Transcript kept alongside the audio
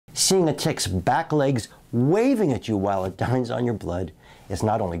Seeing a tick's back legs waving at you while it dines on your blood is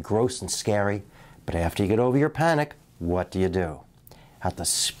not only gross and scary, but after you get over your panic, what do? At the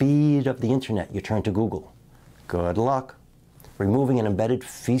speed of the internet, you turn to Google. Good luck. Removing an embedded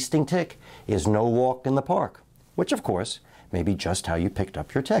feasting tick is no walk in the park, which of course may be just how you picked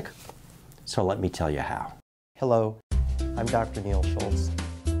up your tick. So let me tell you how. Hello, I'm Dr. Neil Schultz,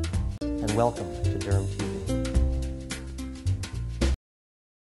 and welcome to DermTV.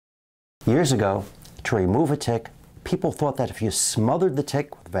 Years ago, to remove a tick, people thought that if you smothered the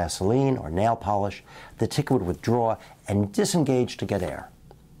tick with Vaseline or nail polish, the tick would withdraw and disengage to get air.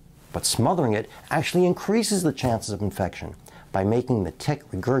 But smothering it actually increases the chances of infection by making the tick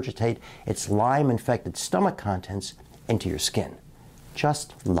regurgitate its Lyme-infected stomach contents into your skin.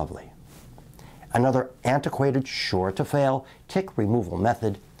 Just lovely. Another antiquated, sure-to-fail tick removal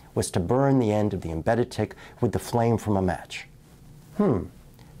method was to burn the end of the embedded tick with the flame from a match.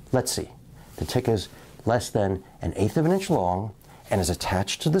 Let's see. The tick is less than 1/8 of an inch long and is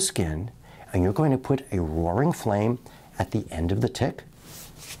attached to the skin, and you're going to put a roaring flame at the end of the tick.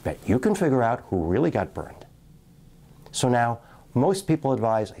 Bet you can figure out who really got burned. So now, most people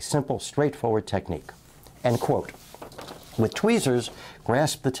advise a simple, straightforward technique. And quote, with tweezers,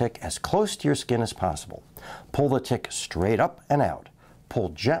 grasp the tick as close to your skin as possible. Pull the tick straight up and out. Pull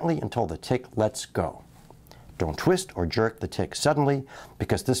gently until the tick lets go. Don't twist or jerk the tick suddenly,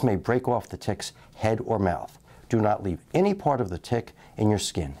 because this may break off the tick's head or mouth. Do not leave any part of the tick in your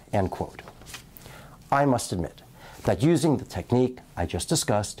skin, end quote. I must admit that using the technique I just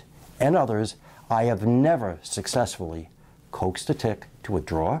discussed and others, I have never successfully coaxed a tick to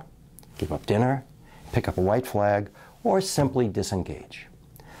withdraw, give up dinner, pick up a white flag, or simply disengage.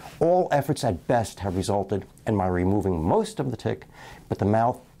 All efforts at best have resulted in my removing most of the tick, but the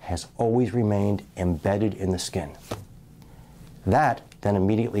mouth has always remained embedded in the skin. That then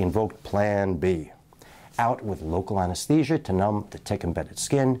immediately invoked Plan B. Out with local anesthesia to numb the tick-embedded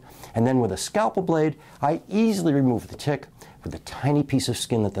skin, and then with a scalpel blade, I easily remove the tick with the tiny piece of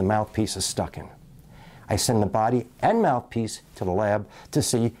skin that the mouthpiece is stuck in. I send the body and mouthpiece to the lab to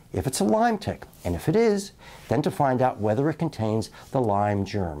see if it's a Lyme tick, and if it is, then to find out whether it contains the Lyme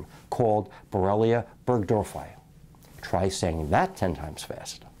germ, called Borrelia burgdorferi. Try saying that 10 times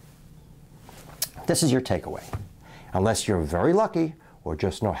fast. This is your takeaway. Unless you're very lucky or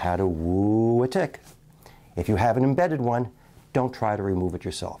just know how to woo a tick, if you have an embedded one, don't try to remove it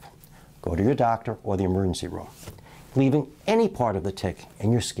yourself. Go to your doctor or the emergency room. Leaving any part of the tick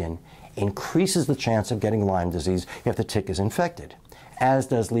in your skin increases the chance of getting Lyme disease if the tick is infected, as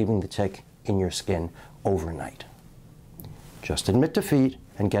does leaving the tick in your skin overnight. Just admit defeat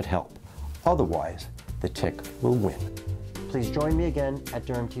and get help. Otherwise, the tick will win. Please join me again at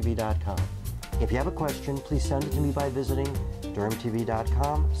DermTV.com. If you have a question, please send it to me by visiting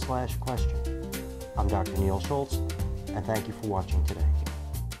DermTV.com/question. I'm Dr. Neil Schultz, and thank you for watching today.